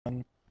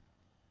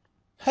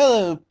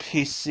Hello,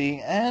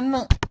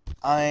 PCN.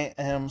 I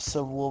am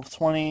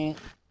CivilWolf20,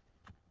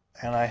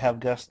 and I have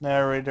guest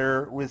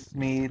narrator with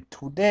me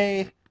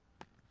today.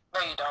 No,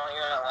 you don't.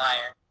 You're a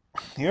liar.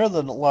 You're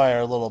the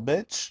liar, little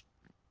bitch.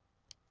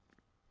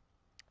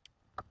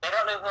 They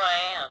don't know who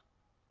I am.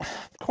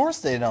 Of course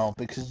they don't,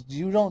 because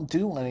you don't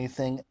do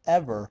anything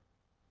ever.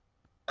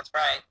 That's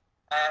right.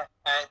 I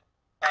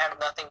have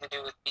nothing to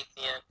do with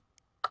PCN.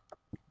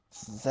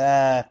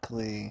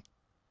 Exactly.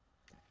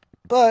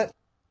 But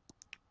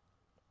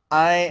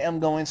I am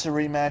going to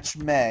rematch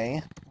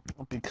May,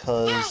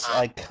 because Yeah.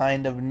 I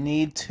kind of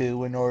need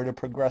to in order to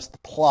progress the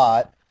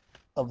plot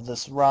of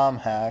this ROM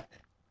hack.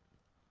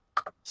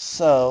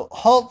 So,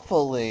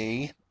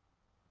 hopefully,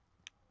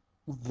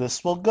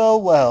 this will go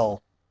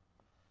well.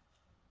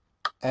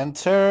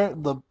 Enter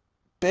the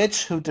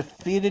bitch who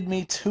defeated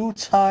me 2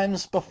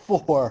 times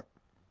before.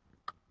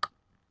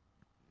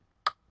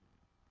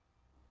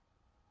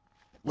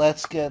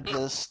 Let's get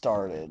this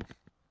started.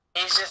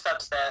 He's just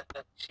upset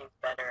that she's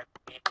better at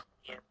the game than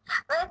you.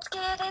 Let's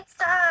get it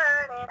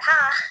started,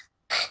 huh?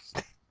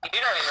 You do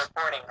know he's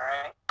recording,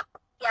 right?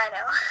 Yeah, I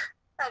know.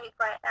 I'll be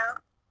quiet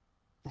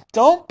now.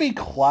 Don't be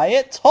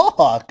quiet,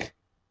 talk!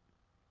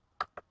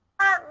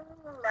 No,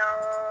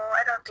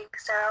 I don't think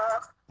so.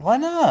 Why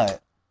not?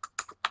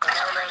 No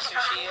one knows who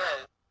she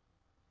is.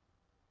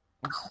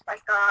 Oh my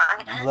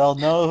god. They'll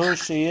know who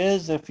she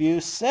is if you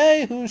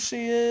say who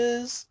she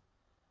is.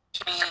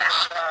 She's,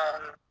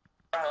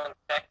 someone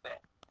sexy.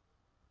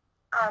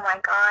 Oh my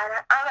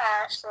god, I'm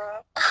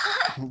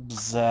Ashley.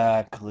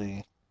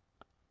 Exactly.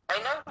 I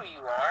know who you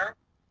are.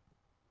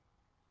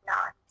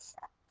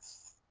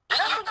 Nonsense. Did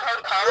you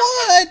comment?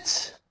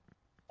 What?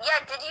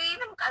 Yeah, did you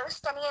even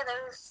post any of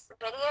those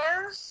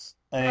videos?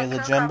 Any That of the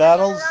gym co-commentated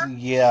battles? on?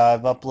 Yeah,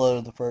 I've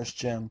uploaded the first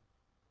gym.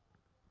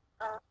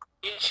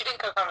 She didn't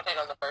co-commentate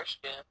on the first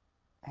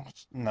gym.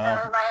 No,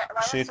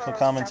 Why she was there a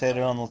commentated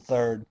second? on the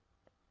third.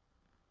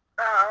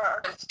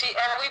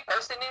 Have we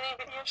posted any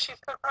videos she's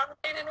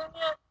co-commentated in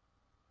yet?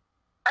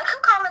 I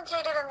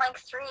co-commentated in like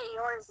 3 of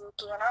yours,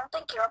 Zuki, and I don't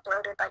think you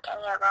uploaded like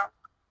any of them.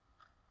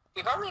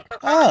 You've only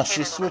Ah,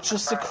 she co-commentated on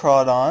switches to mine.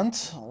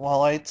 Crawdont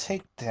while I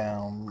take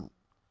down.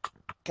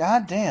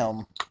 God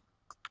damn.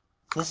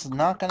 This is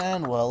not gonna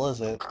end well, is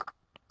it?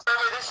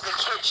 Remember, this is a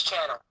kids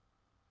channel.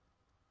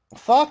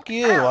 Fuck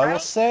you. I will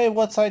Right? say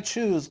what I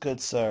choose, good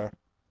sir.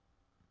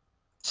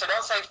 So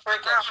don't say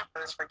freakish,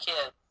 because it's for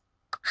kids.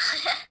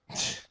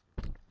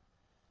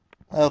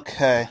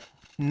 Okay.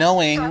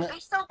 Knowing Don't be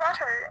so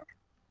butthurt.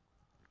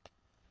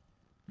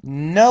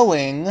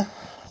 knowing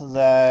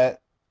that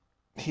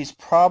he's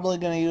probably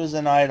gonna use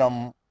an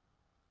item,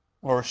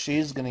 or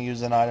she's gonna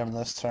use an item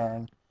this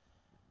turn,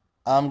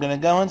 I'm gonna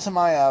go into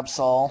my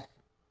Absol,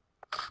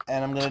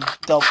 and I'm gonna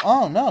double.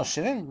 Oh no,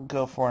 she didn't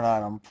go for an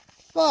item.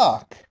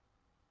 Fuck.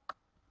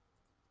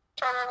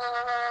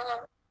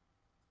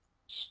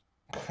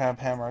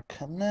 Crabhammer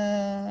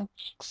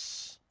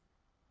connects.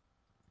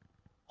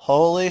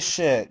 Holy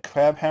shit.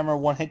 Crabhammer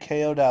one-hit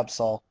KO'd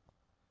Absol.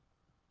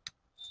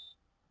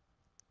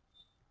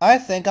 I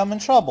think I'm in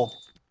trouble.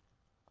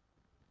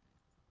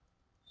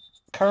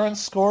 Current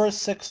score is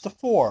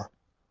 6-4.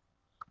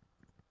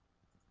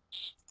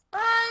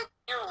 What?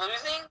 You're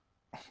losing?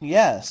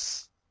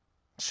 Yes.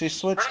 She Where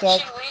switched did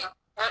she out. leave?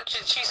 What,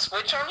 did she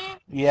switch on you?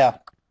 Yeah.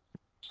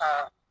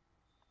 Uh,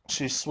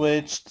 She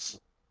switched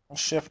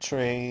Shift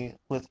Tree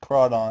with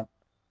Crawdon.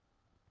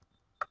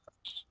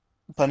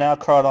 But now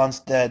Crawdon's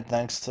dead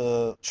thanks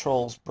to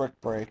Troll's Brick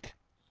Break.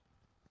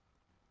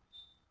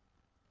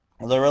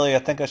 Although really, I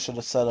think I should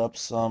have set up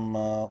some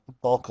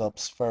bulk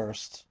ups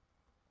first.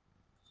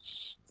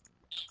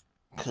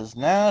 Because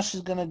now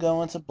she's going to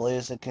go into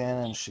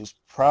Blaziken, and she's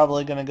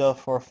probably going to go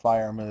for a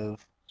fire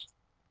move.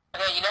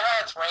 okay, you know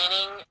how it's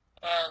raining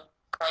and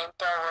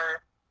flamethrower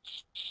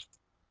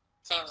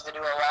seems to do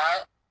a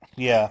lot?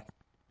 Yeah,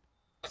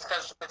 It's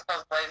because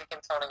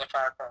Blaziken's holding a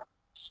charcoal.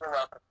 You're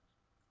welcome.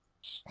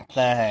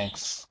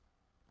 thanks.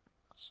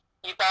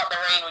 You thought the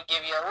rain would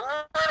give you a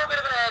little bit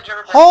of an edge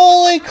over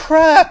Holy Blaziken.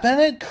 crap, and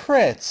it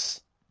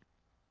crits.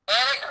 And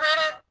it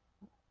critted.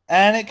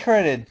 And it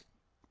critted.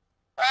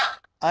 Ah,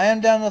 I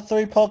am down to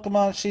 3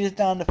 Pokemon, she's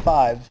down to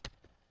 5.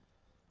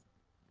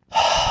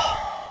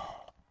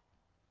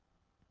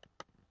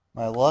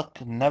 My luck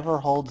never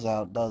holds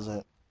out, does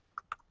it?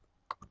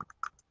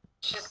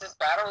 it's just this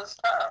battle is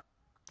tough.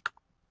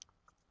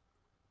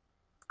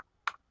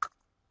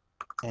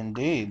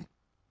 Indeed.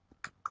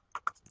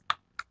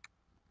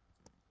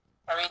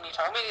 I mean, you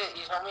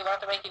told me not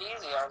to make it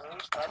easy on you,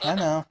 so I I didn't.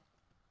 know.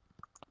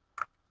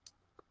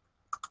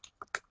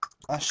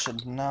 I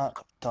should not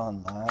have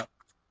done that.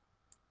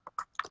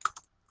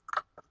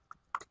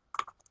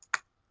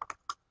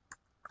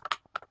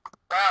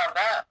 Wow,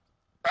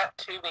 that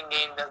tubing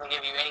game doesn't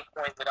give you any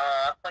points at all.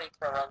 I played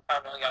for a long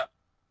time and only got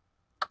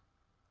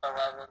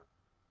 11.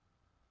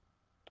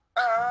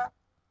 Uh,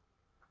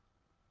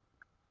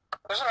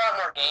 there's a lot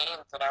more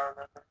games than I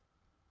remember. I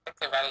think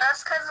they've added.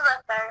 That's because of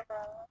the third thing.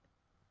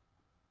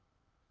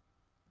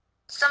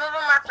 Some of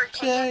them are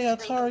for Yay,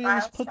 tickets, so you can Ataria buy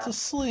was put to stuff.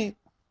 sleep.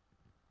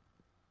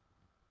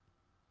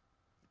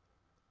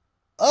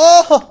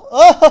 Oh!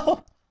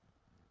 Oh!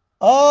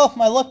 Oh!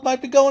 My luck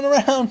might be going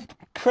around.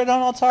 Crit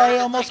on Altari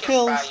almost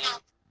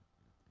kills.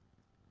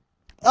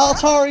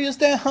 Altari is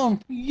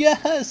down.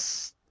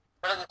 Yes!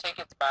 What are the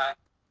tickets by?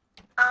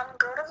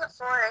 Go to the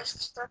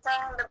forest. The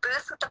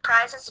booth with the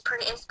prizes is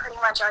pretty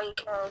much all you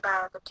can really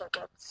buy with the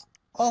tickets.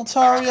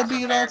 Altaria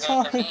beat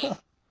Altaria.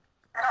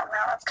 I don't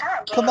know. It's kind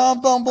of gay. Come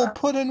on, Bumble.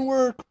 Put in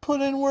work.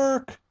 Put in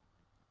work.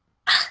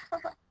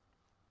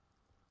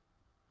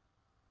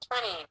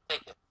 20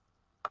 tickets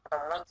from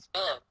one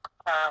spin.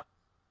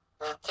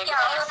 The tickets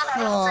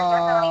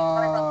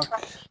Fuck.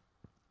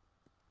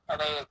 are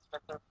they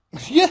expensive?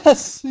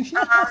 Yes!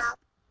 Yes!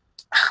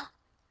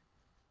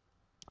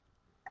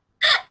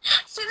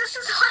 See, this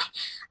is why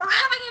I'm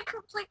having a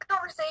complete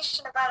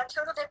conversation about a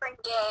total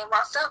different game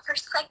while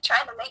Silver's like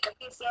trying to make a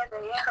PCM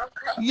video.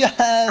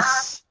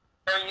 Yes!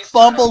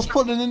 Bumble's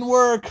putting in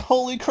work.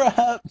 Holy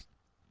crap.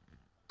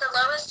 The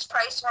lowest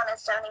price one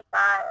is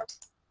 75.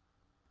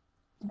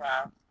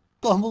 Wow.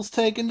 Bumble's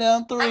taking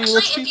down 3. Actually,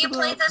 Let's if keep you it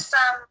play up. this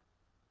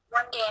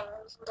one game,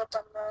 you can get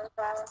them really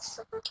fast.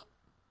 So we can.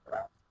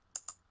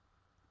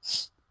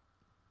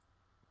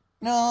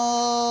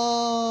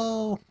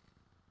 No!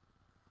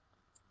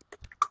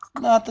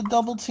 Not the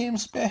double team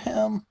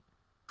spam.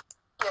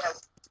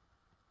 Yes.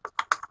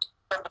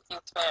 Double team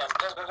spam.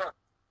 Go, go, go.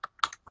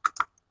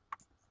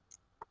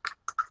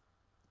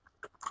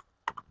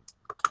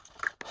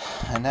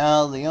 And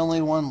now the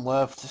only one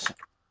left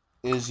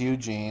is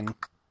Eugene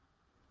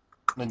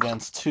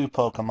against 2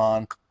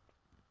 Pokemon.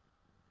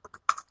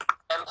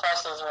 And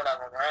plus is one of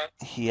them, right?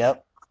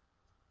 Yep.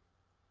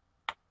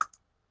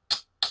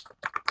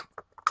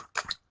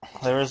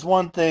 There is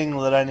one thing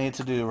that I need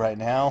to do right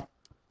now,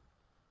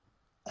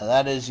 and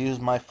that is use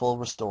my full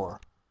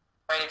restore.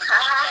 I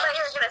thought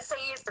you were going to say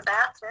use the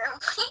bathroom.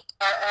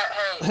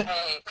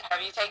 Hey,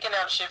 have you taken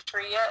out Shift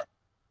Tree yet?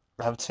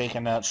 I've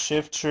taken out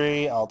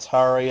Shiftry,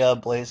 Altaria,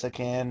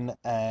 Blaziken,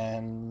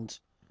 and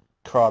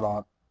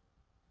Crawdaunt.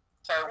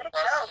 So,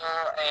 Bustle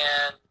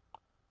and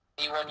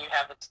the one you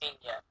haven't seen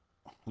yet.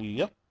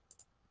 Yep.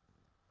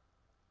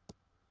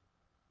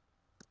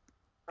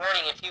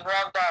 Warning, if you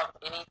logged off,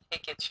 any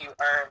tickets you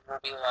earn will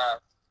be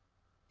lost.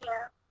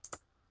 Yeah.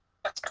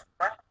 That's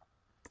crap.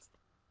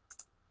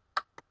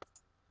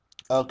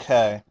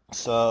 Okay,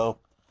 so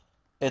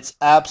it's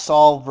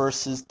Absol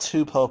versus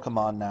 2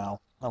 Pokemon now,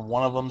 and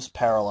one of them's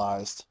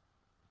paralyzed.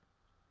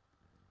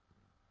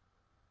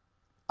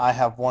 I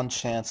have one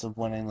chance of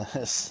winning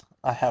this.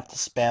 I have to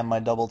spam my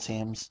double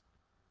teams.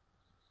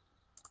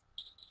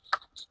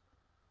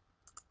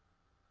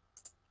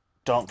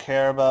 Don't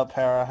care about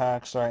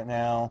Parahacks right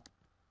now.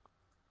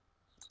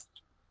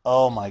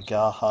 Oh my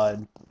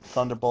god.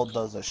 Thunderbolt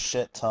does a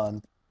shit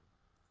ton.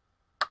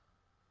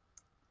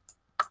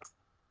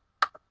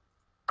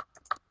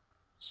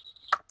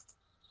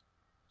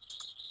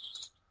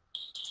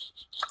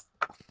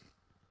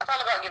 I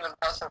thought about giving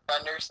Bustle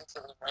Thunder since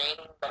it was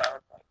raining, but I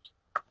was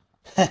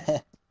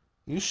like...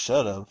 You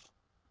should have.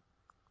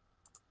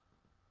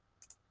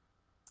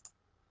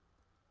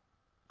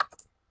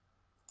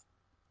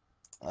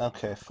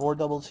 Okay, 4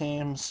 double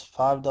teams,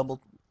 5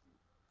 double...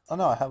 Oh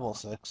no, I have all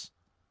 6.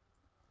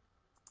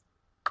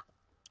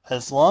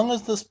 As long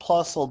as this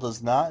Plusle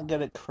does not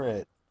get a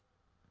crit,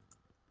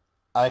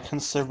 I can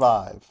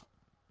survive.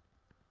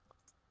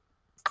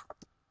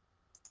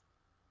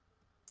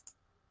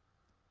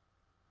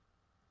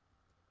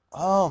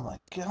 Oh my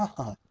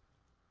god.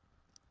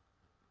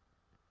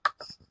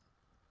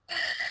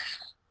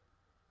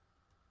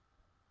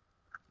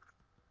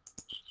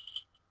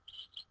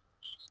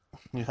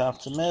 You have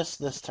to miss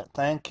this time.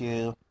 Thank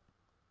you.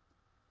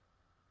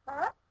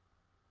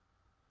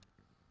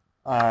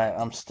 Alright,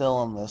 I'm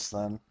still in this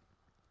then.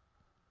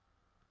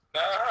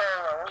 No,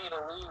 I want you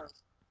to lose.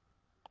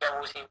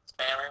 Double team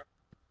spammer.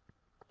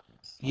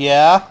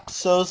 Yeah,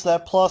 so's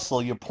that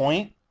Plusle. Your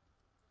point?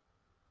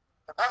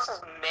 The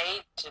Bustle's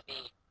made to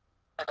be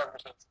a double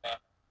team spammer.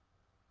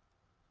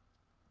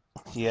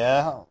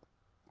 Yeah,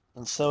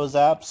 and so is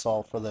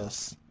Absol for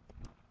this.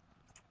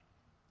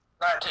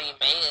 Not until you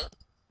made it.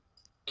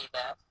 Be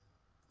that.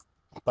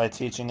 By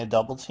teaching a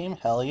double team?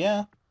 Hell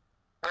yeah.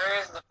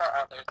 Where is the part?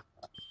 Oh, there's...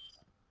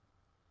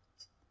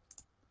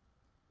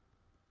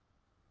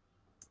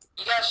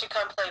 You guys should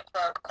come play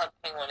Club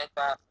Penguin. It's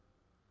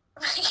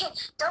awesome.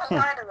 Don't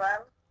lie to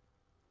them.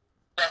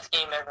 Best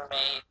game ever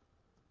made.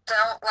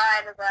 Don't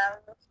lie to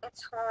them.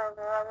 It's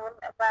horrible. I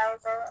wouldn't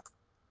advise it.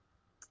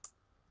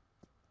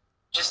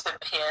 Just the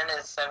pin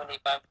is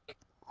 75.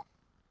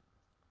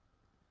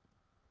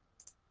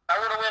 I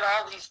want to win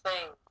all these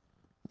things.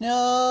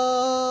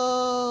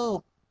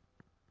 No!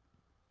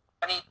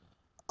 I need...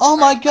 Oh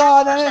my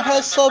god, and it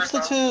has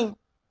substitute!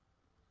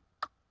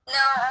 No.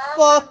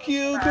 Fuck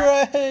you,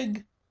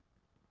 Greg!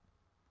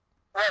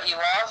 What, you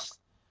lost?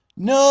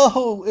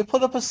 No! It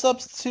put up a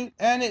substitute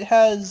and it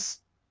has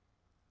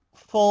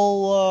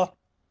full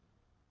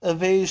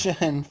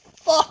evasion.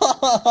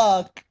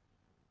 Fuck!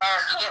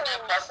 You get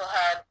that Bustle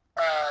had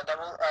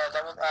double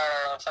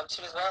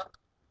substitute as well?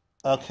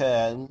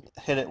 Okay,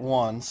 I hit it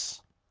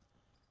once.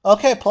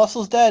 Okay,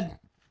 Plusle's dead.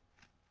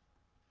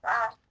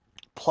 Wow.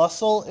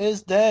 Plusle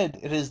is dead.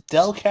 It is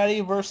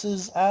Delcatty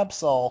versus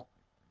Absol.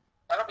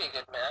 That'll be a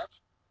good match.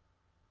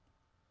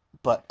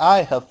 But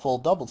I have full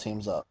double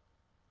teams up.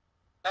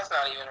 That's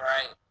not even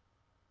right.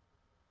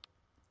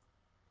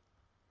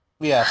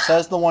 Yeah,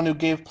 says the one who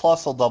gave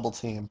Plusle double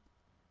team.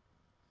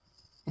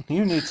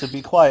 You need to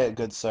be quiet,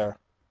 good sir.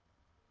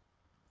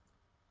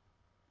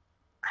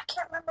 I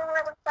can't remember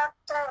where the fuck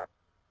the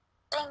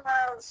thing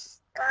was.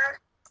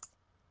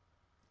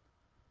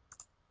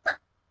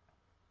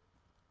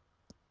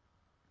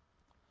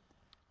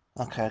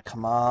 Okay,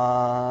 come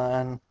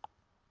on.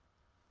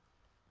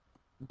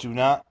 Do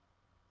not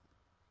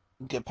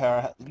get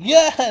power.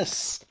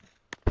 Yes!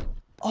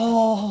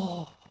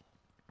 Oh,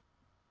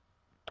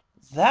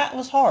 that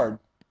was hard.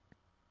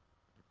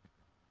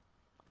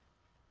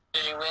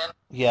 Did you win?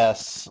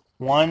 Yes,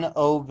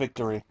 1-0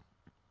 victory.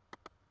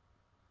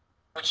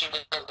 Which you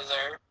didn't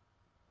deserve.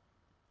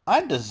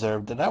 I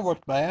deserved it. I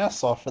worked my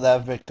ass off for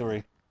that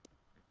victory.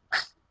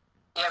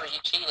 Yeah, but you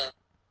cheated.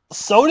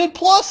 So did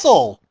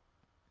Plusle!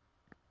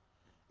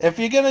 If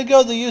you're gonna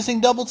go the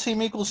using double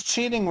team equals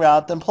cheating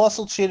route, then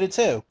Plusle cheated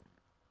too.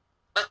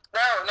 But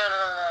no.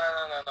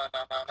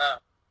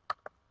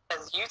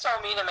 Because you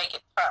told me to make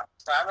it tough,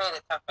 so I made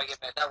it tough by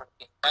giving a double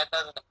team. That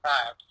doesn't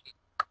apply.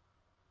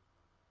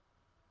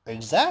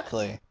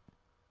 Exactly.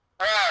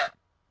 Brad.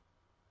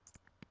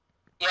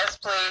 Yes,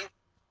 please.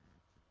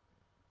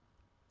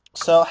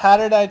 So how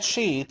did I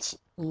cheat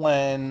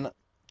when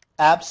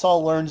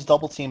Absol learns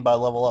double team by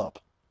level up?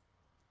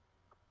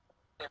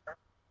 Different.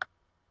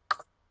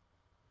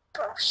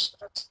 Oh,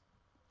 shit.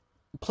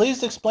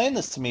 Please explain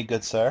this to me,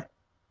 good sir.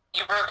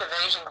 You broke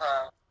evasion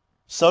clause.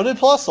 So did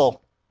Plusle.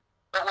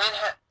 But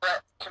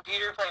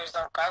computer players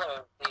don't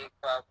follow the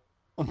clause.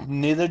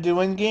 Neither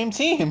do in-game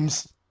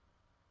teams.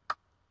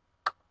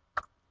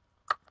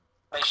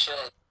 They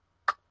should.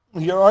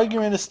 Your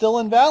argument is still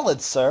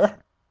invalid, sir.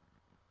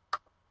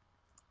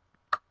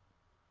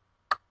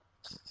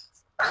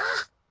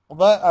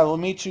 But I will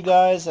meet you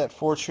guys at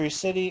Tree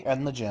City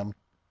and the gym.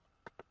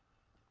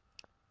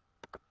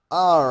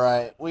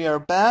 Alright, we are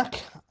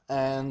back,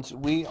 and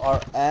we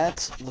are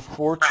at the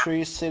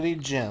Tree City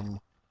gym.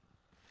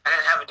 I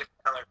didn't have a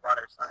different colored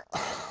water sign.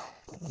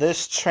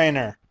 This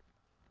trainer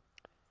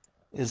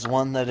is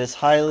one that is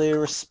highly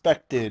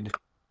respected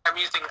I'm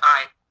using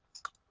I.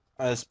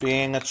 as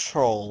being a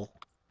troll.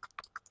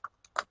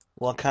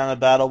 What kind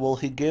of battle will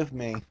he give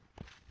me?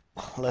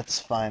 Let's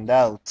find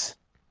out.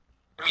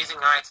 I'm using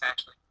ice,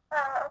 actually.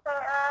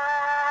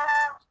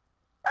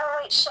 Oh,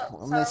 wait, shit.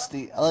 Amidst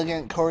the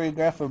elegant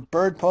choreograph of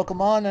bird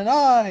Pokemon and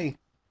I.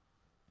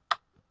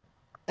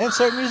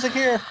 Insert music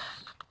here.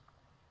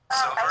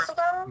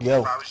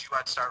 Yo.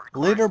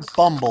 Leader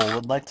Bumble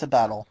would like to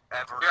battle.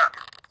 Yeah.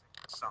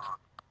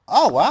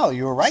 Oh wow,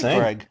 you were right, Same.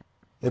 Greg.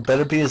 It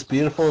better be as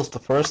beautiful as the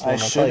first one, I I'll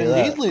should tell you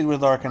indeed that. lead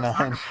with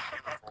Arcanine.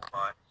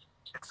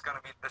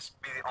 This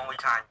be the only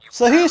time you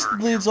So he ever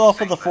leads hear me off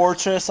with say the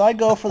Fortress. I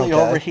go for the Okay.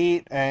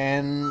 Overheat,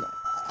 and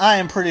I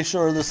am pretty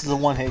sure this is a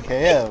one-hit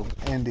KO.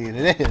 Indeed,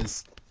 it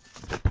is.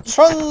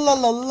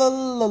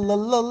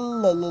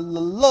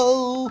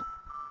 Tra-la-la-la-la-la-la-la-la-la.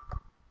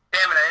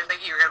 Damn it, I didn't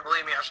think you were gonna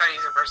believe me. I was trying to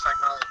use reverse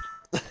psychology.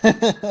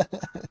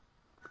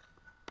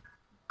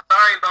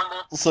 Sorry,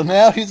 Bumble. So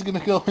now he's gonna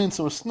go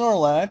into a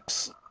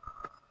Snorlax.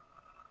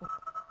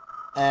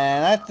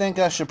 And I think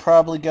I should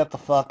probably get the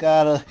fuck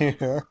out of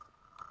here.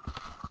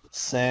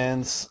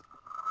 Since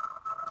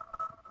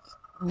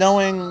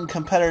knowing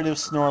competitive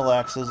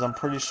Snorlaxes, I'm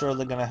pretty sure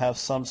they're gonna have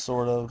some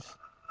sort of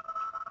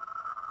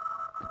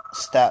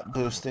stat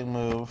boosting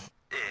move.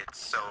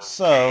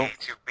 So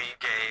let's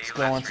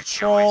go into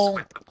Troll.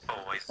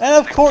 And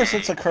of course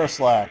it's a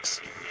Curselax.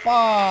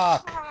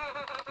 Fuck!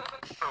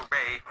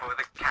 Hooray for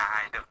the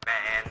kind of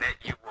man that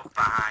you will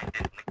find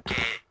in the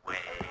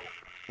gateway.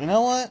 You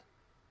know what?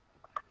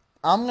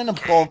 I'm gonna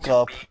bulk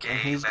up and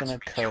he's gonna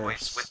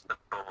curse.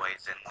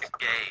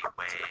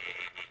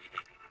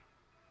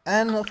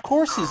 And of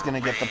course he's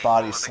gonna get the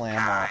body slam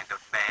off.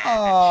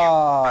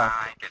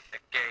 Ah!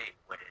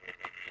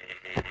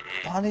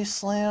 Body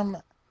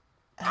slam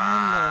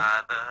and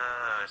the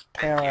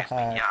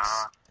Parahax.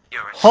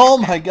 Oh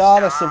my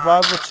god, I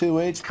survived with 2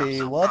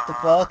 HP. What the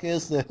fuck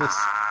is this?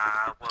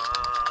 I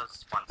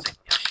was once in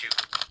your shoes,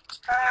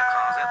 in a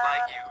closet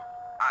like you.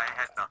 I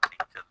had nothing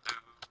to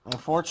lose.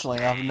 Unfortunately,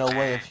 I have no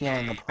way of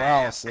healing the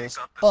paralysis,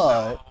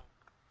 but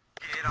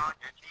Get on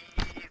your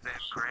knees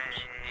and pray.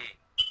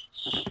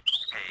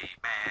 Hey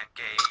man,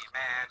 gay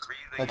man,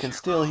 really I can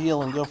still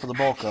heal and go for the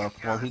bulk up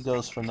while he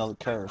goes for another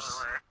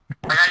curse.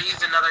 I gotta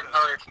use another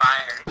colored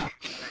fire. And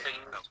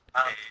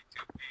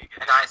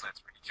ice. Don't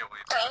you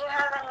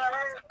have any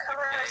other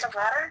colors of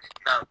water?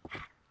 No.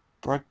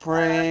 Brick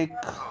Break.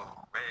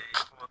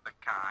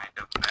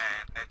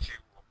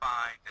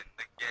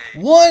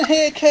 One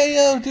hit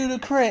KO due to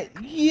crit.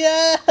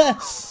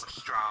 Yes!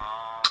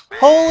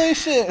 Holy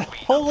shit.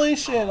 Holy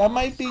shit. I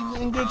might be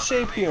in good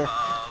shape here.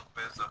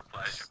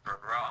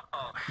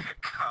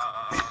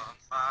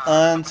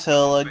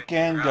 until a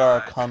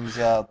Gengar comes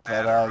out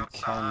that I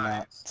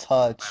cannot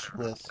touch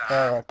with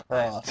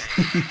Heracross.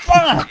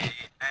 Fuck!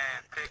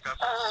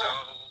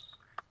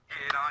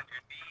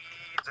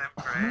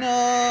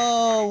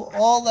 No!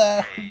 All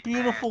that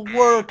beautiful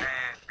work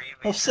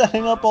of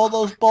setting up all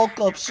those bulk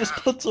ups just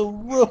put to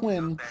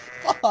ruin.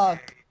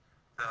 Fuck!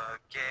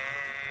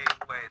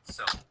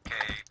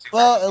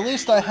 Well, at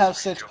least I have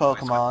 6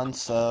 Pokemon,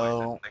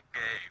 so...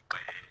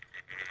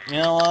 You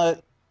know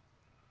what?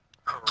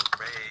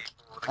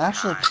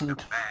 Actually, can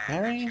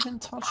Fairy even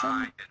touch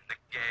him?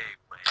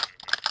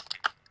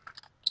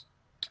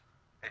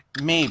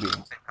 Maybe.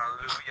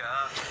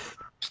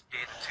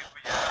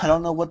 I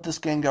don't know what this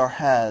Gengar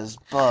has,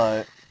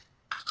 but...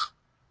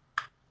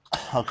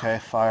 Okay,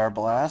 Fire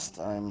Blast.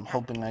 I'm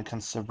hoping I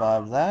can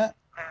survive that.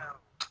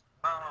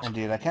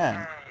 Indeed I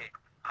can.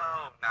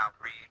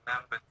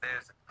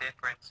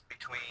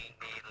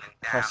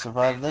 If I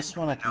survive this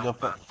one, I can go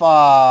for...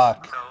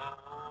 Fuck!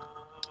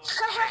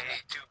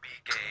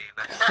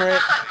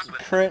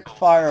 Crit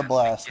Fire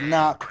Blast.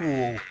 Not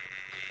cool.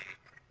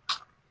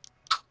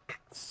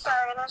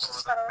 Sorry, that's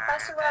just funny. If I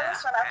survive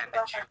this one, I can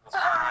go for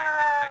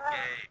fire.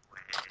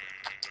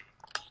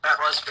 That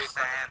was pretty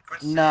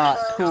funny. Not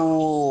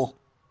cool.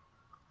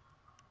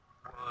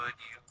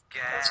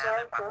 That's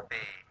very cool.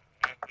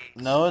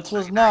 No, it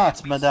was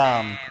not,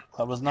 madame.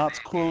 That was not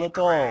cool at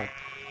all.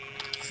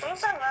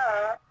 Seems I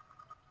know.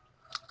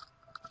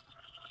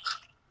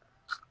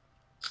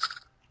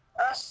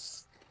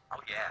 Us. Oh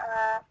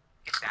yeah.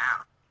 Get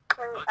down.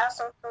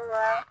 Also for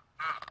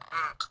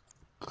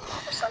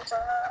or something.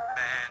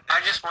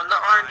 I just won the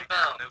orange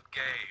belt.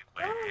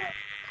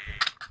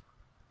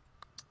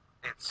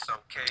 It's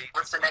okay.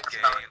 What's the next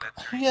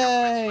spell?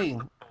 Yay!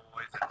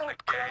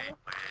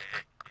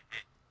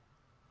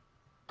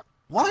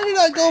 Why did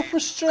I go for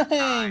Strain?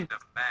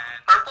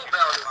 Purple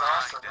belt is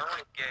awesome.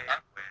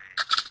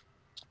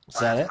 Is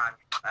that it?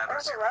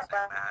 There's a red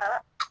belt.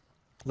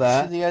 See,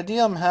 That the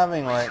idea I'm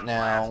having right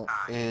now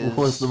is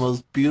was the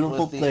most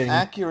beautiful with the thing I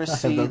have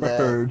accuracy ever that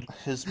heard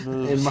his in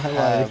moves my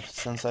have life.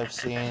 since I've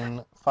seen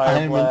I Fire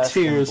am in Blast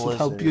and tears with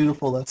how Blizzard.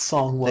 beautiful that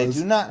song They was.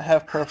 do not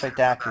have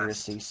perfect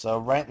accuracy, so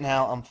right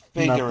now I'm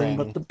Nothing but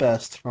figuring the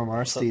best from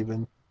our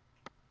Steven.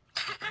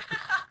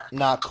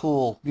 not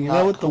cool. You not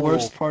know what cool. the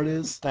worst part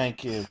is?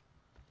 Thank you.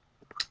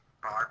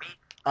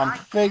 I'm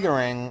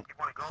figuring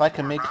if I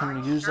can make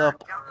him use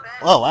up...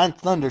 Oh, and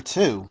Thunder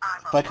too.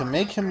 If I can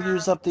make him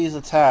use up these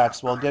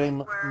attacks while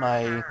getting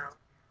my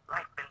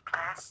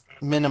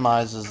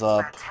minimizes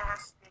up,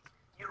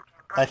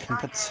 I can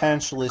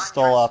potentially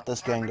stall out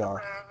this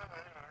Gengar.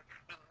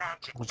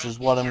 Which is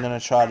what I'm going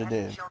to try to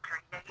do.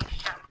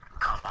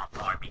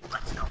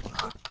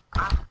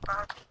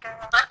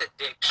 That's a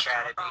dick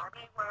strategy.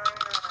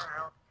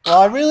 Well,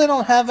 I really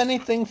don't have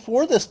anything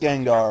for this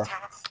Gengar.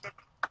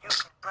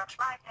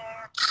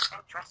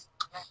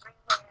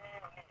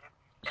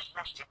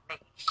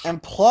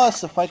 And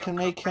plus, if I can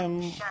make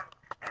him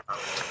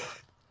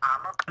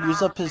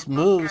use up his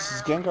moves,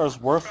 his Gengar's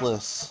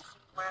worthless.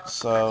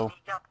 So,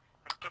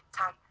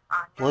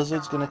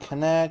 Blizzard's gonna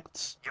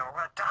connect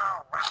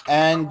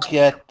and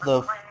get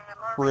the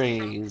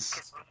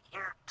freeze.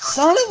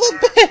 Son of a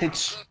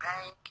bitch!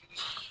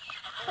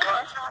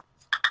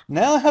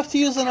 Now I have to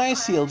use an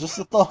Ice Heal just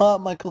to thaw out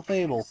my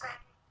Clefable.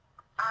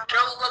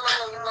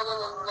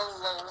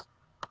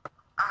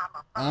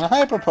 And a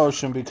Hyper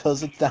Potion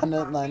because it's down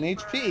at 9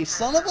 HP.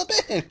 Son of a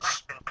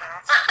bitch!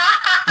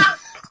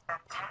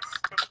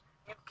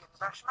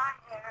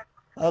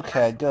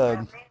 Okay,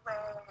 good.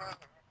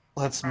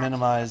 Let's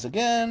minimize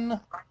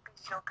again.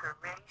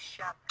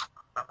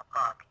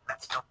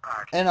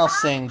 And I'll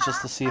sing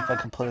just to see if I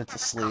can put it to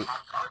sleep.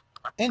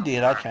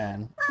 Indeed, I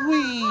can.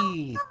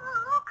 Whee!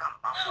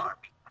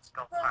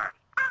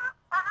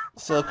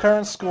 So the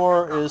current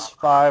score is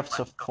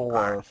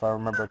 5-4, if I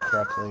remember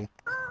correctly.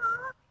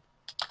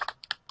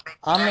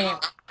 I'm gonna...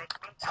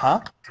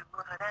 Huh?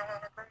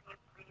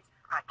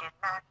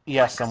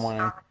 Yes, I'm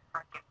winning.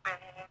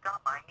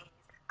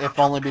 If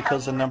only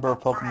because the number of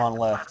Pokemon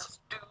left.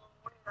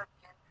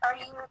 Are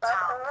you about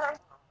to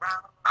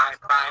I'm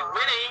fine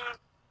winning.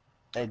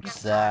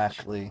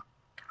 Exactly.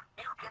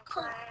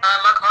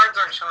 My cards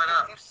aren't showing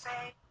up.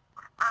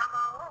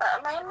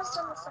 Mine was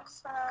in the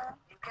first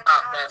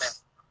oh, damn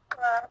it.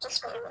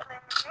 Just wait.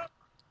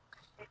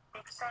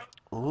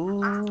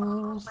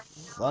 Ooh,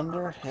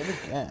 Thunder hit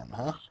again,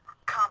 huh?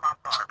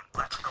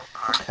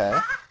 Okay.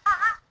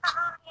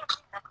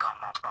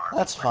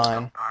 That's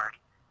fine.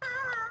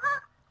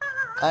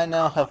 I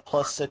now have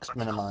 +6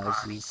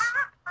 minimizes.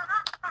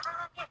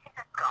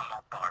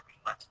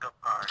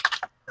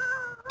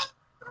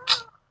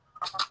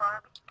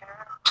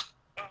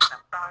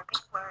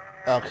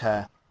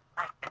 Okay.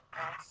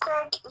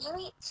 Greg, you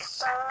eat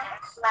so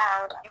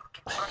loud.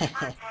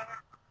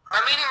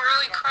 I'm eating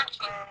really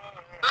crunchy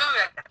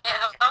food. I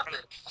can't help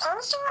it. So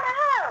is your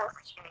mouth.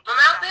 My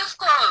mouth is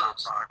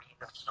closed.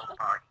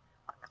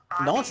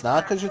 No, it's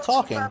not, because you're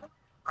talking. I don't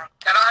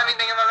have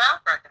anything in my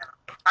mouth right now.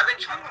 I've been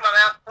chewing my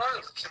mouth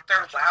closed. If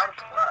they're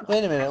loud.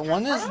 Wait a minute,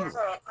 when is...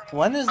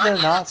 When is there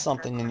not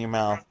something in your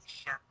mouth?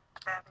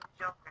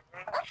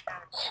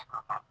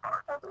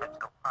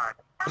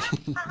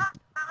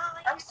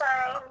 I'm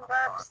sorry, I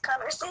love this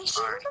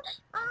conversation.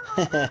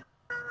 I'm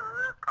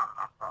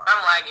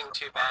lagging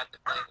too bad to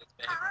play this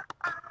game.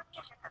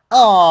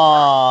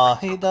 Aw,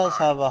 he does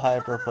have a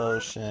hyper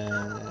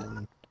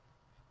potion.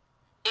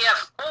 He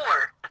has 4.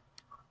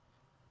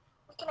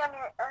 You can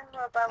earn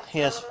your bumble. He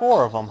has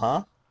 4 of them,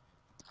 huh?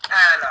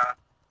 I know.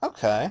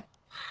 Okay.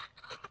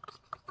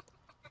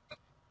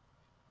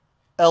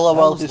 That LOL,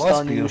 was who's less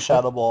starting to use beautiful.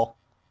 Shadow Ball?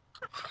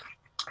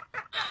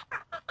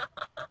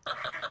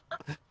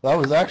 That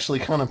was actually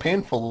kind of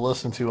painful to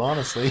listen to,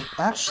 honestly. Did you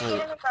Actually,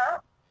 get any vote?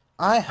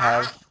 I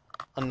have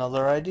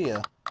another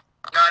idea.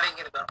 No, I didn't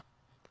get a belt.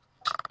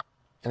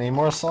 Any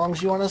more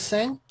songs you want to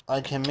sing?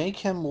 I can make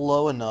him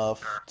low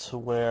enough to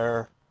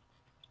where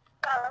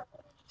Oh.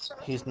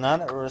 he's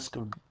not at risk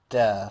of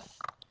death,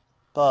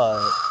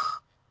 but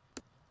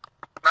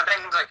My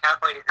thing's like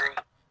halfway to green.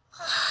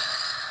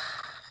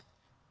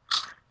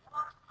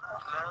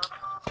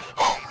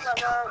 The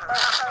vote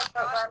charts right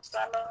where I'm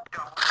standing.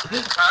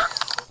 Huh?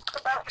 The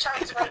vote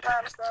charts right where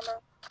I'm standing.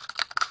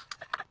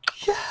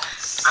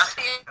 Yes! I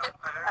see it.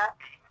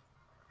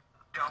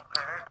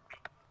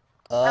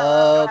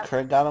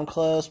 Craig got him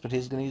close, but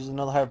he's gonna use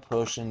another hyper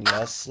potion.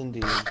 Yes,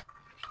 indeed.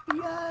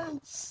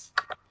 Yes!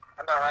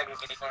 I'm not lagging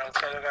anymore. It's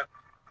kind of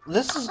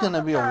This is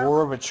gonna be a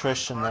war of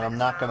attrition that I'm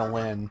not gonna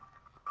win.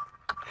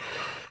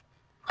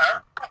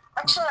 Huh?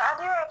 Actually, I'll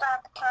be right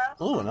back,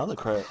 okay? Ooh, another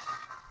crit.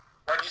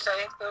 What'd you say,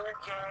 Silver?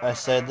 I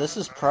said this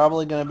is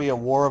probably gonna be a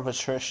war of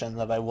attrition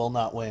that I will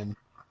not win.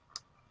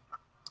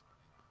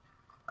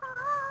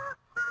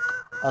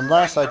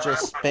 Unless I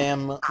just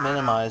spam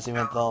minimize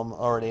even though I'm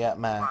already at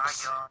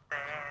max.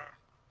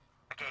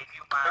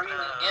 Who are you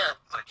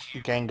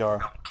again?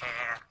 Gengar.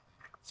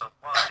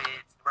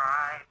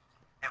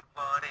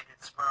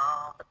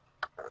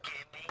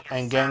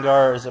 And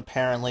Gengar is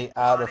apparently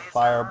out of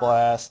Fire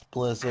Blast,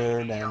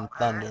 Blizzard, and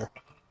Thunder.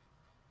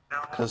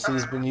 Because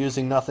he's been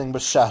using nothing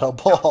but Shadow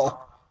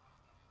Ball.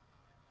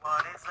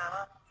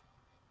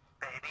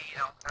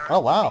 Oh,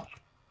 wow.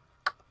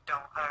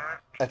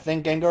 I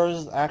think Gengar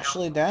is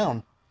actually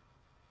down.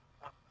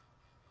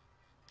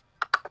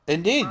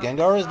 Indeed,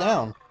 Gengar is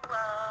down.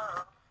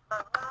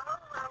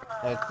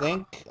 I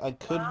think I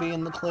could be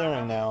in the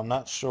clearing now. I'm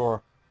not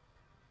sure.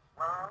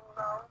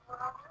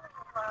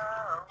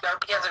 No,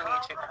 he has a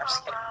Mewtwo. I'm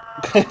just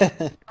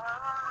kidding.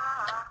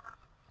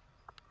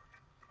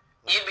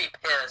 You'd be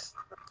pissed.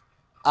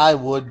 I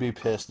would be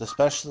pissed,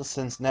 especially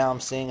since now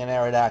I'm seeing an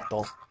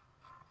Aerodactyl.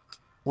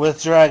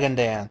 With Dragon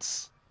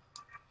Dance.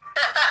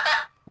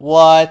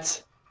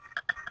 What?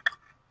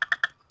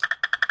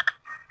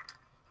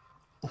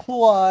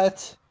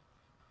 What?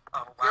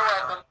 You're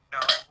welcome.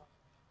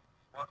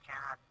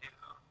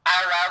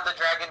 I allowed the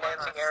Dragon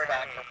Dancing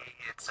Aerodactyl.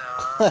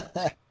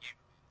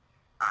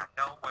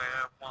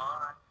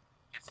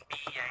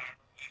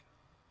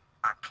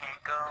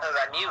 Because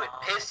I knew it'd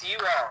piss you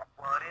off.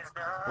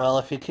 Well,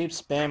 if he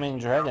keeps spamming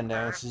Dragon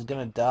Dance, he's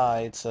gonna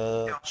die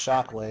to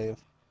Shockwave.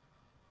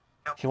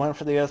 He went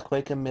for the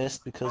Earthquake and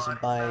missed because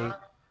of my...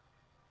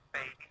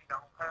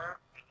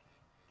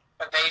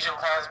 Evasion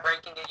clause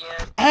breaking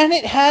again. And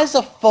it has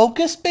a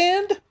focus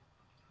band?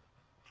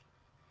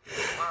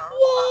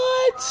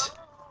 What?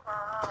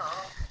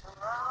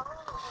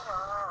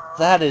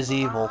 That is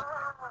evil.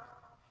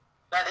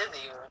 That is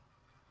evil.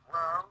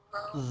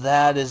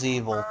 That is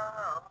evil.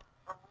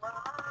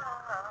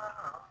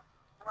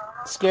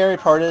 Scary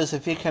part is,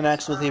 if he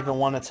connects with even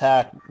one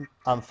attack,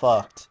 I'm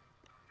fucked.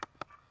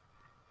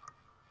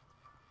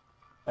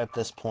 At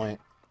this point.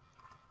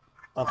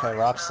 Okay,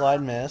 Rock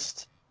Slide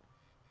missed.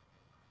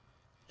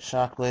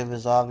 Shockwave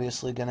is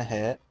obviously gonna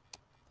hit.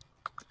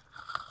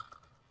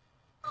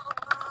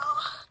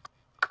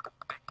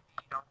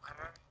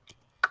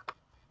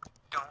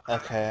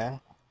 Okay, I'm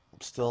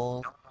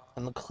still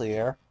in the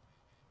clear.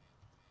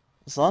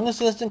 As long as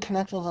he doesn't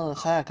connect with an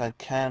attack, I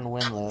can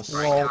win this.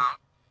 Well,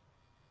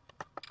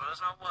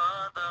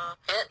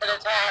 Hit an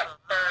attack.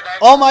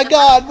 Oh my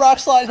god! Rock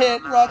Slide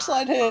hit! Rock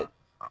Slide hit!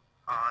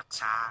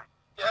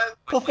 Yes.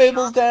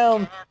 Clefable's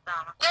down!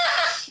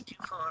 Yes!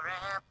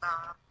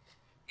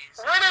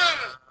 Winning!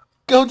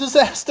 Go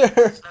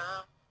Disaster!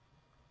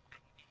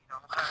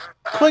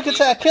 Quick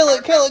attack! Kill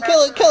it! Kill it!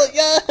 Kill it! Kill it!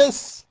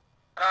 Yes!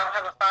 I don't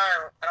have a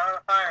fire. I don't have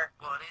a fire.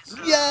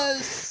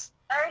 Yes!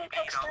 I already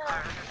picked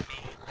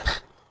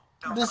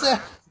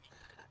up.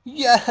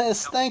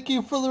 Yes! Thank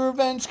you for the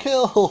revenge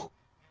kill!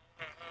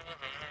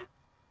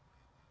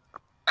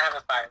 I have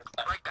a fire this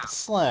time.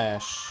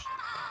 Slash.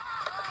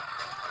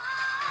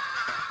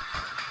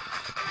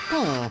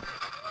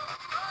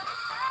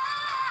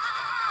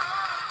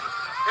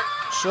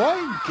 Should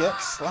I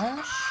get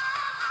Slash?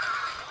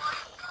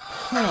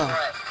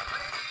 What?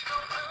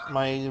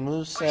 My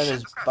moveset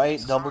is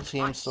Bite, Double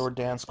Team, Sword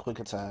Dance, Quick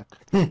Attack.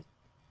 Get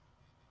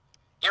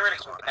rid of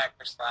quick attack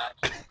for slash.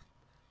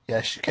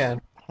 yes, you can.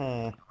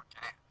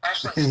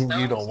 Actually, You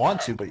Snow don't was want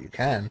good. to, but you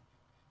can.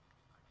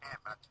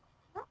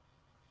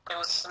 It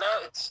was Snow.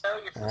 snow,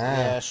 you're supposed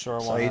Yeah, sure,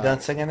 So why are you not?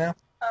 done singing now?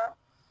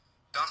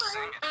 Don't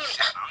sing it.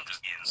 Shit, I'm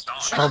just getting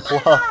started.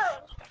 Jump off.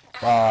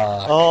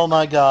 Fuck. Oh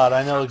my god,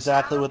 I know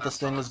exactly what this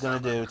thing is gonna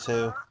do,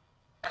 too.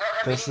 I don't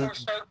have This any is, more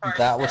snow cards.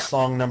 that was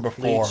song number Leech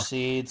 4.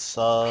 seed,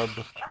 sub,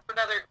 Put up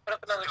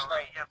another snow.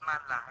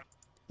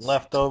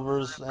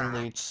 leftovers, and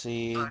leech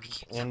seed,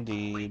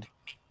 indeed.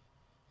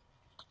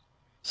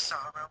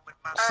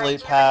 Sleep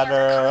do you have any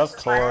other powder, of cards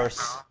to fire?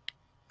 course.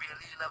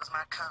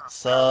 Probably, I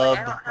Sub,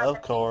 don't have of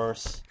any.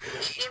 course. Do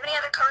you have any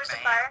other cards to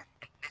fire?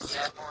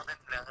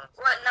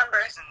 What number?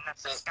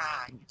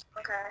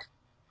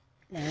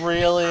 Okay.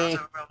 Really?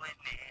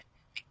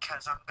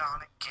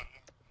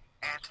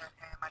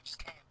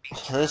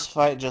 This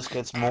fight just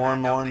gets more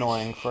and more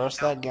annoying.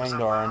 First that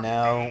Gengar,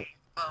 now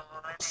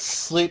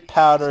sleep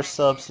powder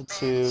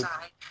substitute,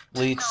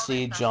 leech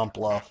seed, jump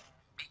bluff.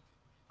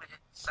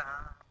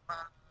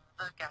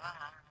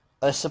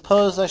 I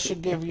suppose I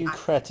should give you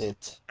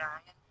credit.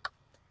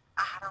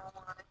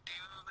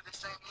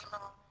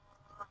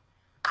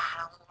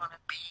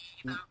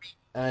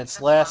 And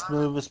its last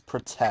move is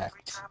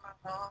protect,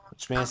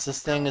 which means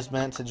this thing is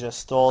meant to just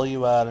stall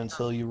you out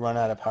until you run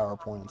out of power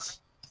points.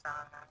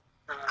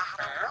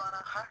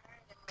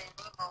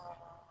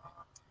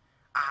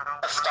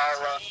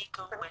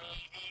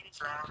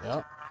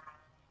 Yep.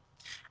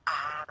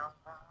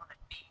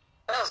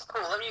 That was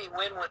cool. Let me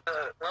win with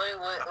the.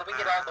 Let me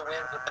get all the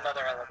wins with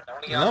another element. I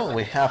want to You get know all what the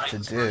we wins have with to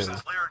ice. do? So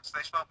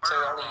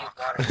we only use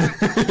water.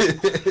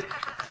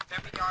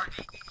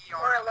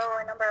 Or a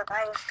lower number of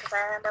ice, because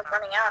I end up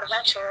running out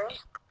eventually.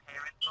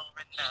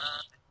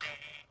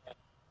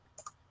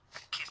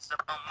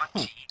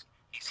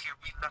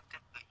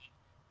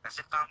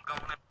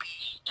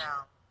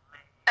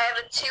 I have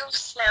a 2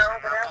 snow,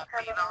 but I don't have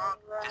any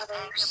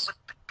waters.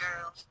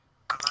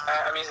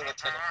 I'm using a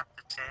 10.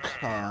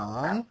 Come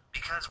on.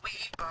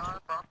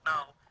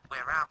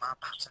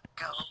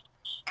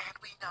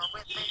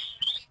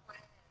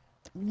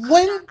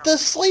 When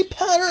does sleep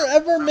powder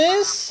ever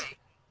miss?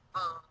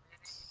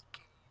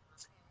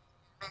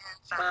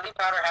 Sleep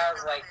powder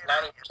has like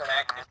 90%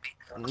 accuracy.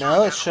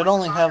 No, it should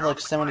only have like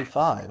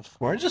 75.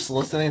 We're just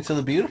listening to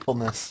the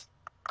beautifulness.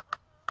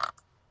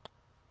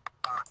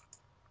 I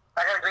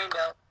got a green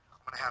belt.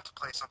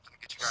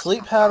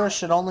 Sleep powder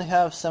should only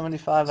have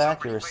 75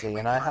 accuracy,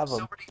 and I have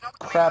a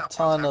crap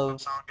ton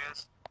of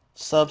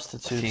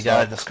substitutes. You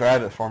gotta up.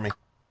 describe it for me.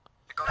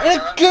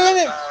 And damn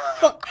it!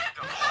 Fuck!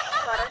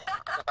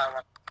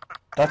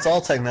 That's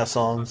all techno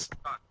songs.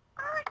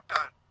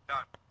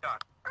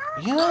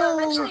 You Well,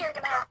 eventually know, you're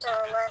gonna have to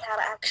learn how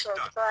to actually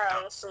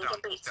play so you can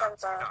beat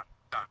Senzo.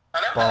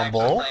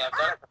 Bumble. I've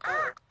done it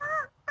before.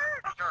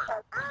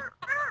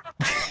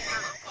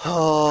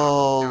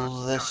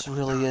 oh, this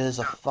really is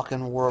a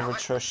fucking war of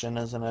attrition,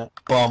 isn't it?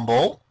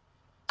 Bumble.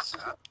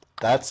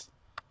 That's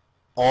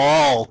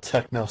all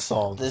techno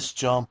songs. This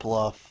jump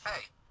bluff.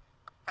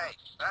 Hey,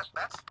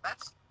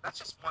 that's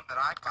just one that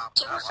I caught.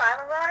 Do you have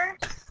silent water?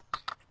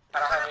 I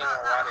don't have any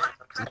more water.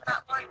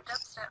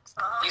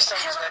 Use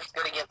something that's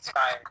good against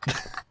fire.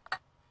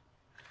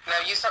 No,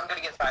 use something good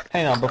against fire.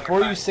 Hang on,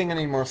 before you sing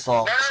any more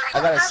songs, I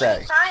I gotta don't have say,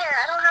 any fire.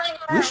 I don't have any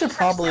water. we should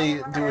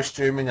probably do a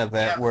streaming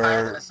event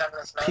where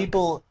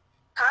people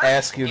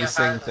ask you to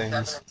sing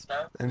things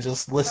and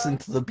just listen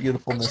to the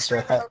beautifulness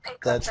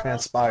that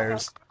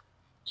transpires.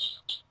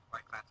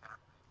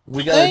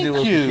 We gotta do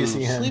Thank a you!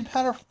 PCN. Sleep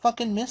powder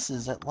fucking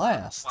misses at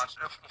last. Alright,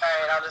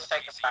 I'll just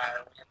take the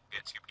fire.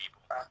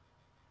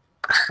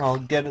 I'll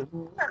get it.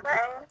 Okay.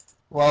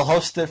 Well, I'll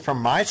host it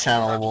from my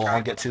channel. We'll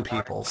all get 2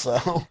 people. So.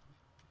 Here,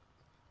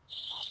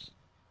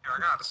 I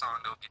got a song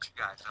that'll get you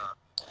guys up.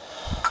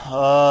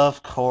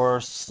 Of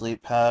course,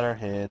 sleep powder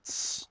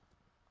hits.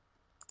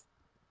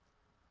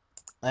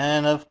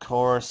 And of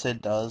course,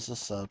 it does a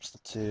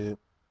substitute.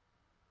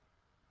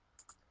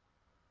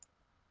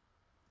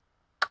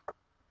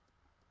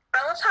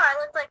 I love how I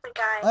look like the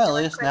guy. Well,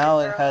 at least now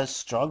it has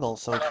struggle,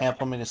 so it can't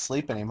put me to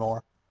sleep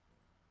anymore.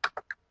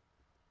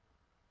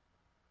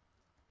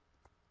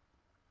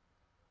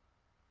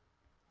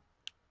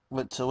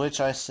 But to which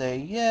I say,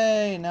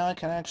 yay, now I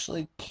can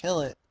actually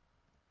kill it.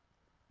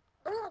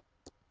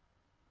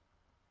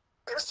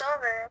 It's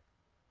over.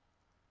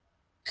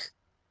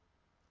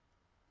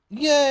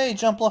 Yay,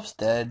 Jumpluff's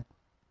dead.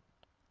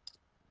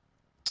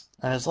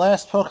 And his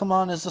last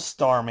Pokemon is a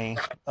Starmie.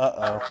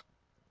 Uh-oh.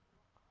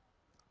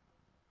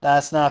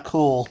 That's not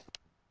cool.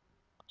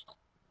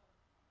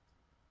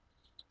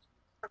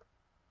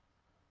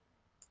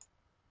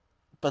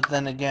 But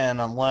then again,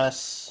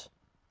 unless...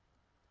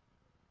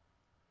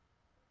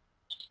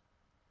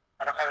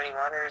 I don't have any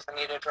waters. I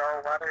need to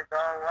draw water,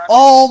 water.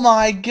 Oh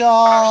my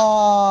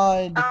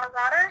god!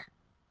 Water?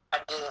 I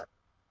didn't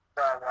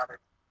draw water.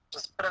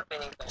 Just put up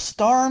anything.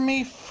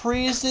 Starmie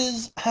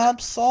freezes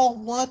Absol?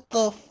 What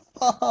the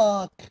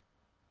fuck?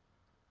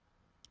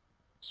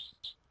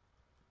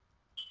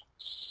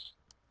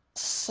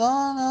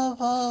 Son of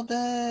a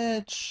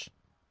bitch.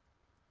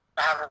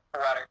 I have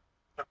water.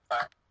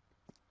 Fire.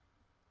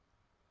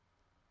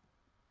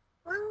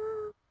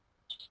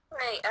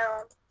 Wait,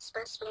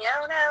 supposed to be,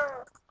 oh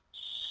no.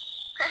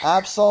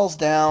 Absol's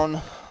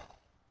down.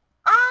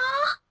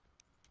 Oh!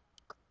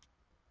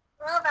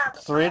 Well, about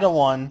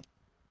 3-1.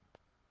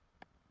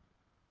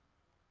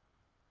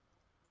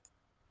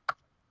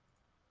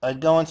 I'd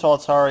go into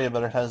Altaria,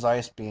 but it has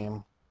Ice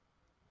Beam.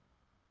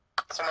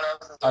 Someone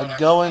else is doing I'd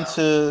go now.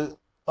 into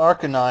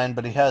Arcanine,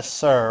 but he has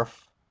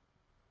Surf.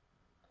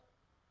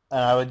 And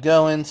I would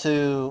go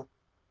into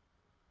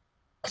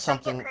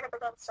something. If I get paired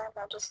up against him,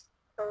 that just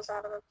goes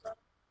out of it.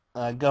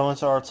 I'd go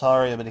into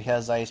Altaria, but he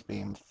has Ice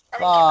Beam. I didn't get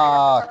paired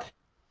up with Fuck. him.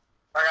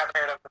 I got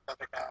paired up with the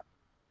other guy.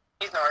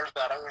 He's an orange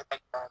belt. I'm gonna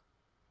take him on.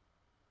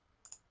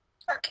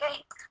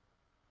 Okay.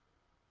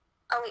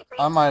 I'll wait for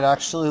you. I might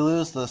actually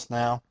lose this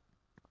now.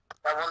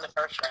 I won the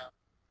first round.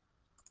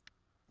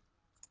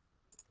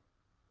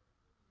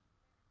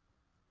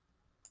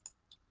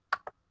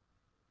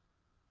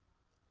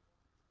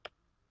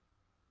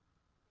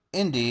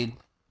 Indeed.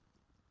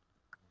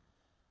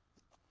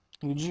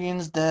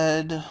 Eugene's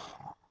dead.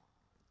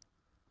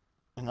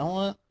 You know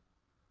what?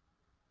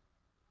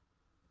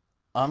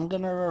 I'm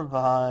gonna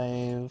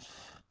revive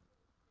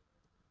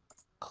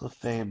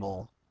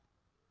Clefable.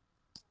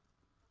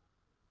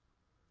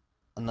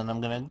 And then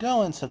I'm gonna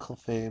go into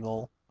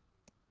Clefable.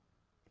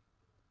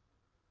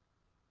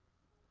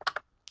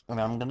 And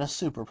I'm gonna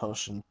Super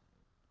Potion.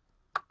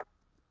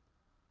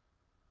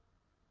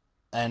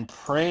 And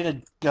pray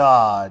to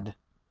God.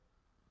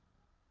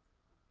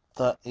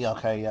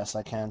 Okay, yes,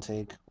 I can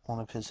take one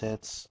of his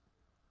hits.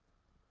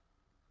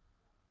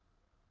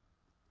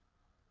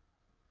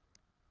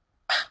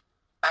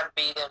 I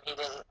beat him. He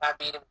didn't. I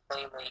beat him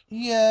cleanly.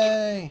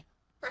 Yay!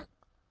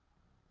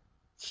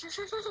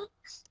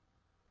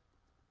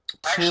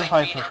 Two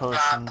Hyper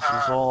Potions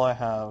is all I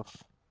have.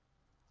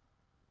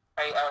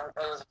 It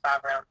was a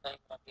 5-round thing.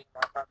 I beat him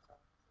all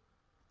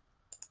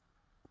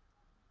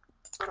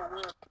 5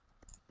 times.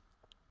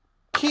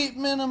 Keep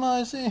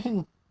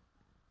minimizing!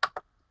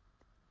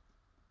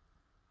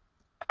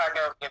 If I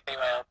go get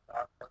anyone else,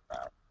 I'll put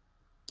that.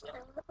 Yeah.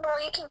 Well,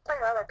 you can play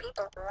with other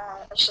people if you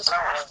want. It's just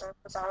faster,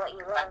 because I'll let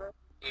you run.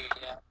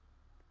 Yeah.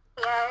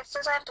 Yeah, it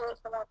says I have to wait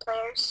for more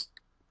players.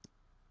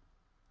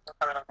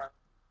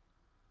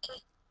 Okay.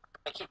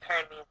 They keep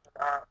pairing me with the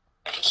dog.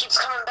 And he keeps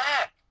coming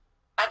back!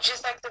 I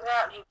just exited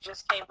out and he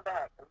just came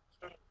back. Are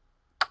you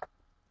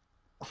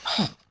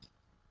kidding?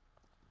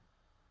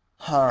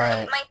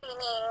 Alright. It might be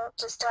me,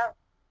 just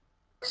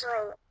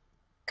wait.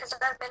 Because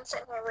I've been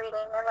sitting here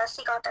waiting, unless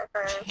he got there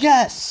first.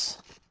 Yes!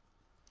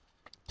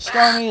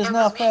 Starmie is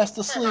now fast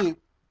asleep.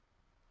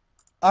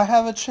 I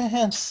have a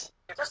chance.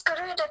 Let's go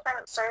to a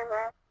different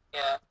server.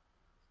 Yeah.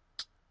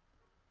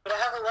 But I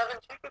have 11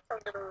 tickets I'm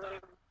gonna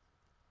leave.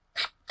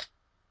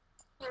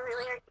 You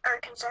really are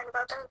concerned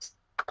about those?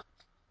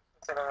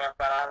 Considering I've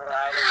got all the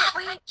items.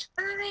 Wait.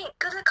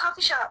 Go to the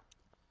coffee shop.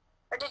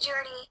 Or did you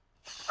already?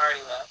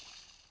 Already left.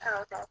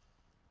 Oh, okay.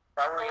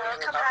 Probably I'm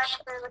gonna come back to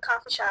the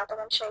coffee shop and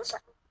then show you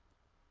something.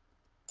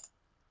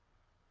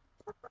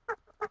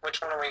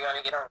 Which one are we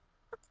gonna get on?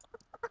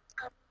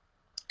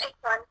 Pick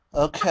one.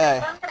 Okay.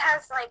 One that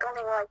has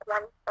only one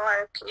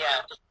bar.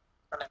 Yeah.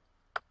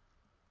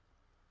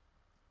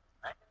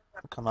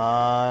 Come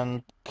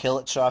on. Kill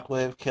it,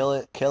 Shockwave. Kill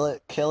it.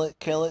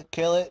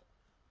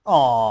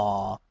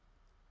 Aww.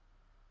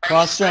 Come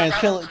on, Strands.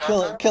 Kill it.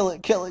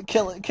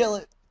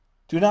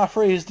 Do not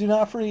freeze.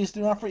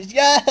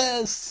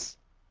 Yes!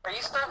 Are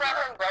you still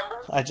running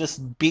Bumble? I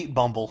just beat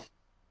Bumble.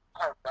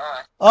 Oh,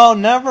 God. Oh,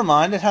 never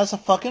mind. It has a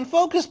fucking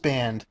focus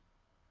band.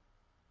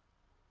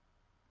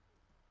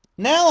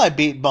 Now I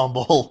beat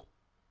Bumble.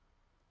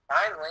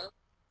 Finally.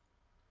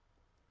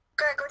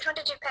 Greg, which one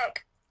did you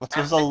pick? It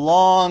was a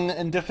long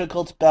and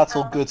difficult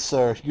battle, good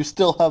sir. You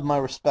still have my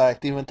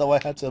respect, even though I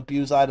had to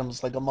abuse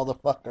items like a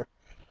motherfucker.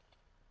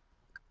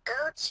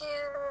 Go to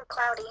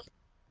Cloudy.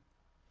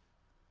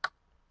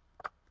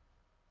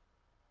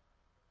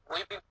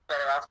 We'd be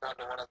better off going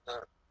to one of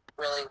the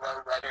really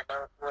low letter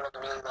ones.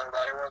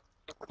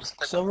 People just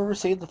click Silver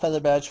received the feather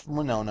badge from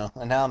Winona,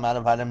 and now I'm out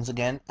of items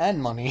again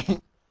and money.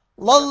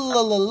 Lol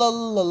lol lol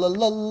lol lol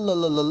lol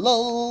lol lol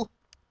lol.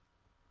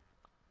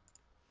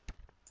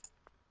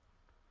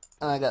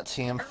 I got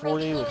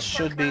TM40, which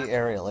should be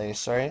Aerial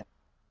Ace, right?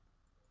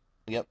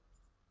 Yep.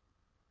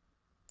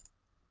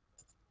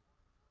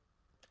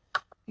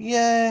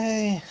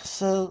 Yay!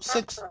 So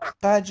 6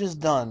 badges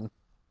done.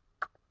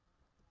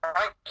 I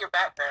like your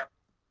background.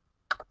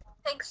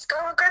 Thanks. Go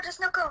and grab the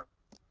snow cone.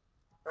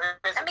 Where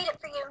is I it? made it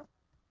for you.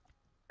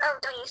 Oh,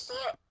 don't you see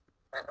it?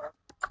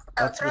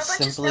 That throw was a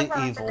bunch of simply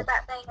snowballs evil. into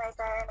that thing right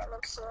there, and it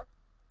makes you.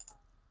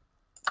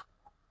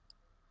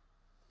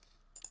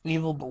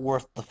 Evil, but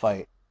worth the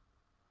fight.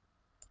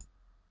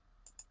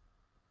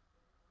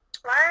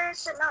 Why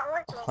is it not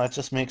working? That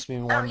just makes me Oh,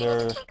 you wonder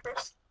need to take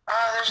this.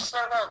 Oh, there's a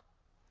snowball.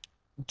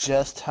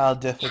 just how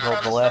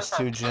difficult the last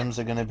 2 gyms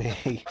are gonna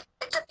be.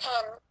 It's a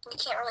pin. You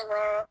can't really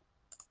wear it.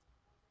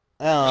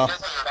 It Oh, goes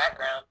in the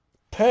background.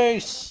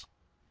 peace!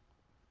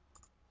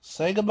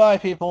 Say goodbye,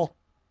 people.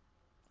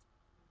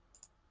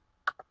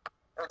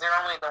 Is there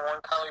only the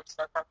one colored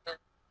snowball pin?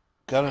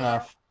 Good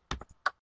enough.